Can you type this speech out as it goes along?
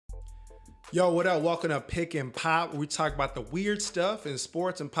Yo, what up? Welcome to Pick and Pop. We talk about the weird stuff in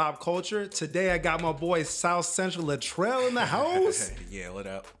sports and pop culture. Today I got my boy South Central Latrell in the house. Yeah, what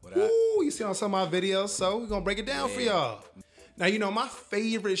up? What up? Ooh, you see on some of my videos, so we're gonna break it down for y'all. Now, you know, my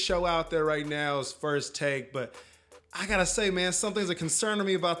favorite show out there right now is First Take, but I gotta say, man, something's a concern to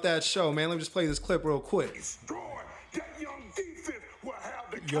me about that show, man. Let me just play this clip real quick.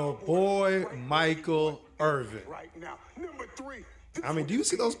 Your boy, Michael Irvin. I mean, do you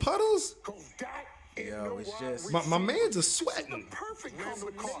see those puddles? Yo, it's just My man's a sweating.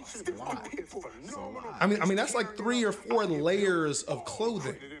 I mean, that's like 3 or 4 layers of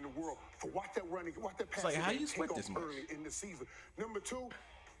clothing. It's like, how you sweat this much?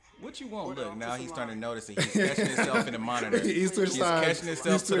 What you want? Look, now he's starting to notice that he's catching himself in the monitor. He's catching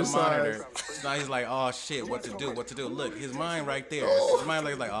himself to the monitor. So now he's like, oh shit, what to do? What to do? Look, his mind right there. His mind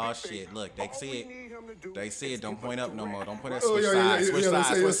is like, oh shit, look, they see it. They see it. Don't point up no more. Don't point up. Switch side. Switch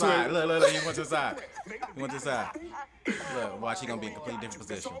side. Look. He went to the side. He went to the side. Look, watch. He gonna be in a completely different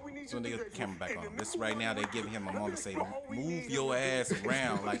position. Soon they get the camera back on. This right now, they giving him a moment to say, move your ass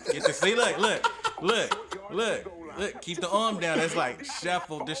around. Like, get to see. Look, keep the arm down. It's like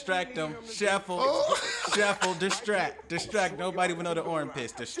shuffle, distract them, shuffle, distract. Nobody would know the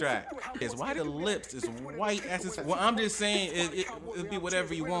armpits, distract. It's why the lips is white as it's. Well, I'm just saying it'll be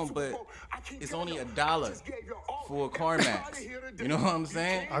whatever you want, but it's only $1 for a CarMax. You know what I'm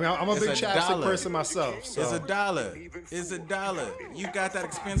saying? I mean, I'm a big chapstick person myself. So. It's $1. It's $1. You got that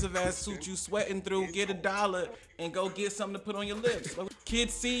expensive ass suit you sweating through. Get $1 and go get something to put on your lips.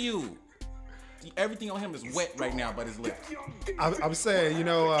 Kids see you. Everything on him is wet right now but his lips. I'm saying, you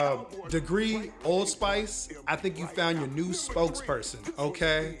know, Degree, Old Spice, I think you found your new spokesperson,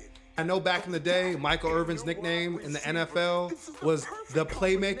 okay? I know back in the day, Michael Irvin's nickname in the NFL was the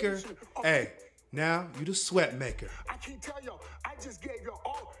playmaker. Hey, now you the sweat maker. I can't tell y'all, I just gave y'all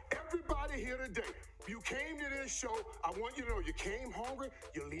all, everybody here today. You came to this show, I want you to know you came hungry,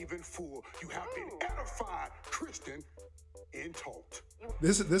 you're leaving full. You have been edified, Christian, and taught.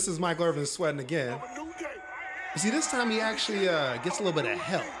 This is Michael Irvin sweating again. You see, this time he actually gets a little bit of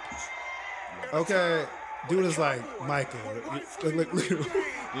help. Okay, dude is like, Michael, look.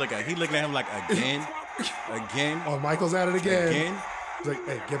 Look at, he looking at him like, again. Oh, Michael's at it again. He's like,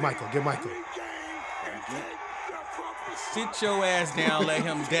 hey, get Michael. Sit your ass down, let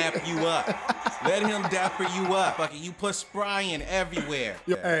him dap you up. Let him dapper you up. Fucking, you put spraying everywhere.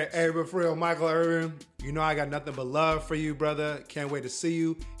 Hey, but for real, Michael Irvin, you know I got nothing but love for you, brother. Can't wait to see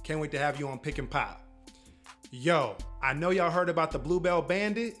you. Can't wait to have you on Pick and Pop. Yo, I know y'all heard about the Bluebell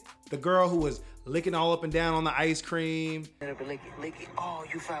Bandit, the girl who was licking all up and down on the ice cream. Lick it. Oh,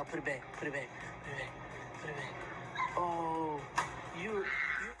 you foul. Put it back. Oh, you.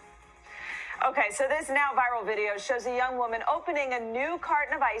 Okay, so this now viral video shows a young woman opening a new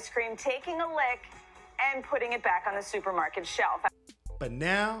carton of ice cream, taking a lick, and putting it back on the supermarket shelf. But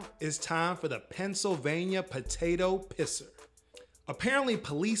now it's time for the Pennsylvania potato pisser. Apparently,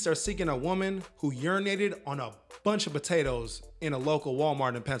 police are seeking a woman who urinated on a bunch of potatoes in a local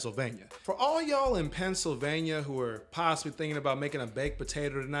Walmart in Pennsylvania. For all y'all in Pennsylvania who are possibly thinking about making a baked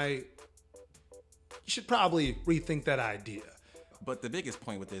potato tonight, you should probably rethink that idea. But the biggest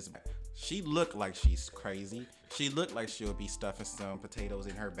point with this, she looked like she's crazy. She looked like she'll be stuffing some potatoes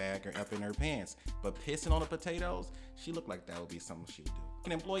in her bag or up in her pants. But pissing on the potatoes, she looked like that would be something she would do.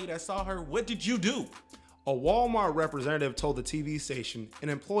 An employee that saw her, what did you do? A Walmart representative told the TV station an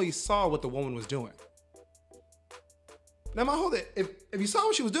employee saw what the woman was doing. Now, my whole thing, if you saw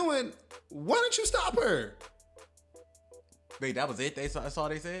what she was doing, why didn't you stop her? Wait, that was it? That's all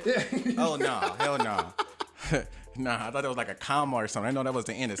they said? Yeah. Oh, no. Hell no. Nah, I thought it was like a comma or something. I know that was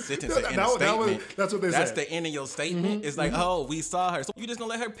the end of the sentence, the end of statement. That's what they said. That's the end of your statement. It's like, oh, we saw her. So you just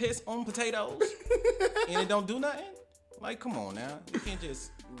gonna let her piss on potatoes and it don't do nothing? Like, come on now. You can't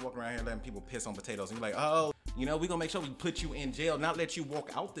just walk around here letting people piss on potatoes and you're like, oh, you know, we gonna make sure we put you in jail, not let you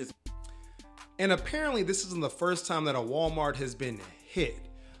walk out this. And apparently this isn't the first time that a Walmart has been hit.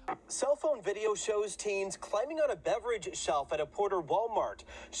 Cell phone video shows teens climbing on a beverage shelf at a Porter Walmart.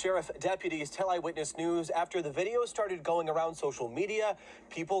 Sheriff deputies tell Eyewitness News after the video started going around social media,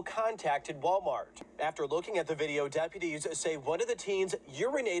 people contacted Walmart. After looking at the video, deputies say one of the teens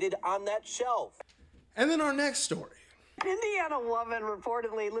urinated on that shelf. And then our next story. Indiana woman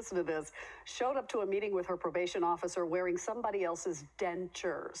reportedly, listen to this, showed up to a meeting with her probation officer wearing somebody else's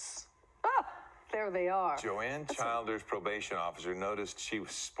dentures. Ah! There they are. Joanne Childer's probation officer noticed she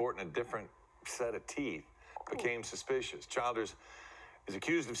was sporting a different set of teeth, became suspicious. Childers is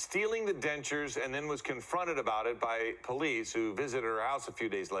accused of stealing the dentures and then was confronted about it by police who visited her house a few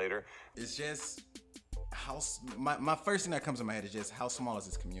days later. It's just, my first thing that comes to my head is just how small is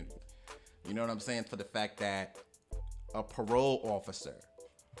this community? You know what I'm saying? For the fact that a parole officer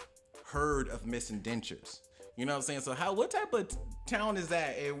heard of missing dentures. You know what I'm saying? So what type of town is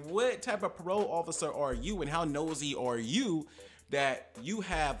that? And what type of parole officer are you? And how nosy are you that you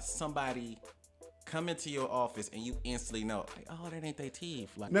have somebody come into your office and you instantly know, like, oh, that ain't their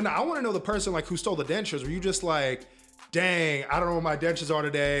teeth. Like, No, I want to know the person like who stole the dentures. Were you just like, dang, I don't know where my dentures are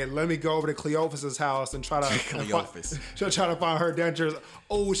today. Let me go over to Cleophas's house and try to try to find her dentures.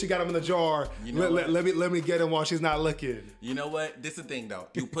 Oh, she got them in the jar. You know let me get them while she's not looking. You know what? This is the thing though.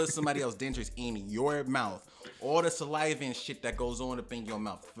 You put somebody else's dentures in your mouth. All the saliva and shit that goes on up in your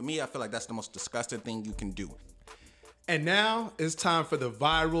mouth. For me, I feel like that's the most disgusting thing you can do. And now it's time for the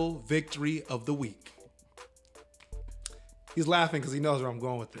viral victory of the week. He's laughing because he knows where I'm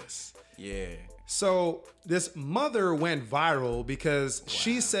going with this. Yeah. So this mother went viral because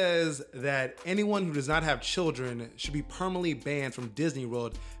she says that anyone who does not have children should be permanently banned from Disney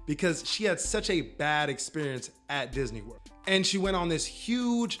World because she had such a bad experience at Disney World. And she went on this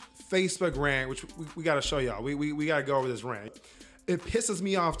huge Facebook rant, which we got to show y'all. We got to go over this rant. It pisses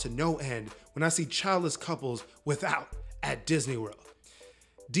me off to no end when I see childless couples without at Disney World.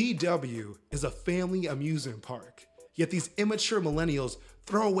 DW is a family amusement park, yet these immature millennials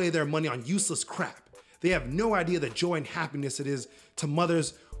throw away their money on useless crap. They have no idea the joy and happiness it is to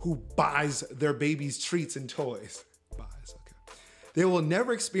mothers who buys their babies treats and toys. They will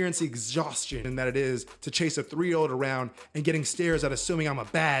never experience the exhaustion that it is to chase a 3-year-old around and getting stares at assuming I'm a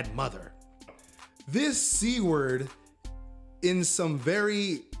bad mother. This C word in some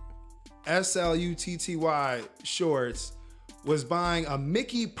very SLUTTY shorts was buying a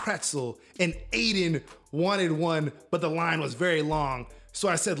Mickey pretzel and Aiden wanted one, but the line was very long. So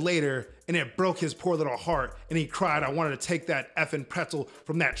I said later, and it broke his poor little heart, and he cried, I wanted to take that effing pretzel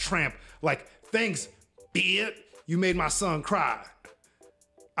from that tramp. Like, thanks, bitch, you made my son cry.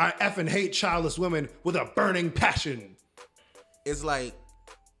 I effing hate childless women with a burning passion. It's like,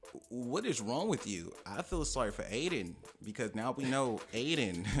 what is wrong with you? I feel sorry for Aiden because now we know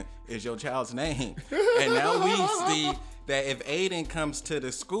Aiden is your child's name. And now we see that if Aiden comes to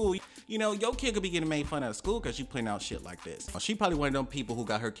the school, you know, your kid could be getting made fun of at school because you putting out shit like this. She probably one of them people who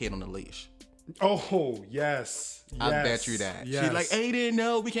got her kid on the leash. Oh, yes. I bet you that. Yes. She's like, Aiden,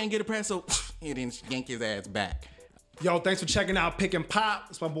 no, we can't get a pretzel. And then yank his ass back. Yo, thanks for checking out Pick and Pop.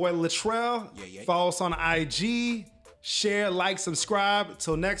 It's my boy Latrell. Yeah. Follow us on IG. Share, like, subscribe.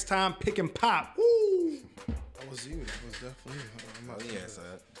 Till next time, Pick and Pop. Woo! That was you. That was definitely you. Oh, yeah, so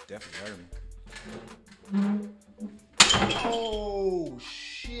definitely Irvin. Oh,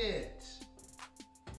 shit.